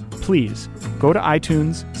show, please go to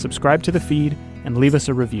iTunes, subscribe to the feed, and leave us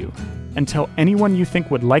a review. And tell anyone you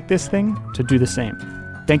think would like this thing to do the same.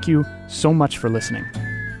 Thank you so much for listening.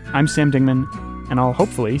 I'm Sam Dingman, and I'll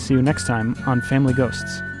hopefully see you next time on Family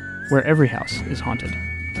Ghosts, where every house is haunted.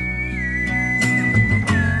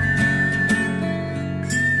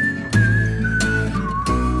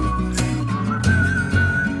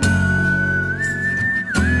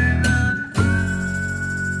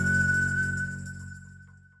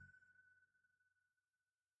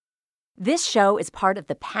 This show is part of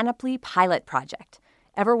the Panoply Pilot Project.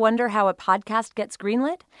 Ever wonder how a podcast gets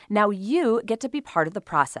greenlit? Now you get to be part of the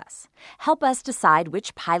process. Help us decide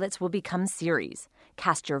which pilots will become series.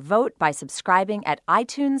 Cast your vote by subscribing at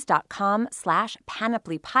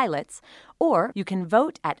itunes.com/panoplypilots, or you can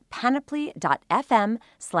vote at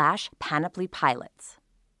panoply.fm/panoplypilots.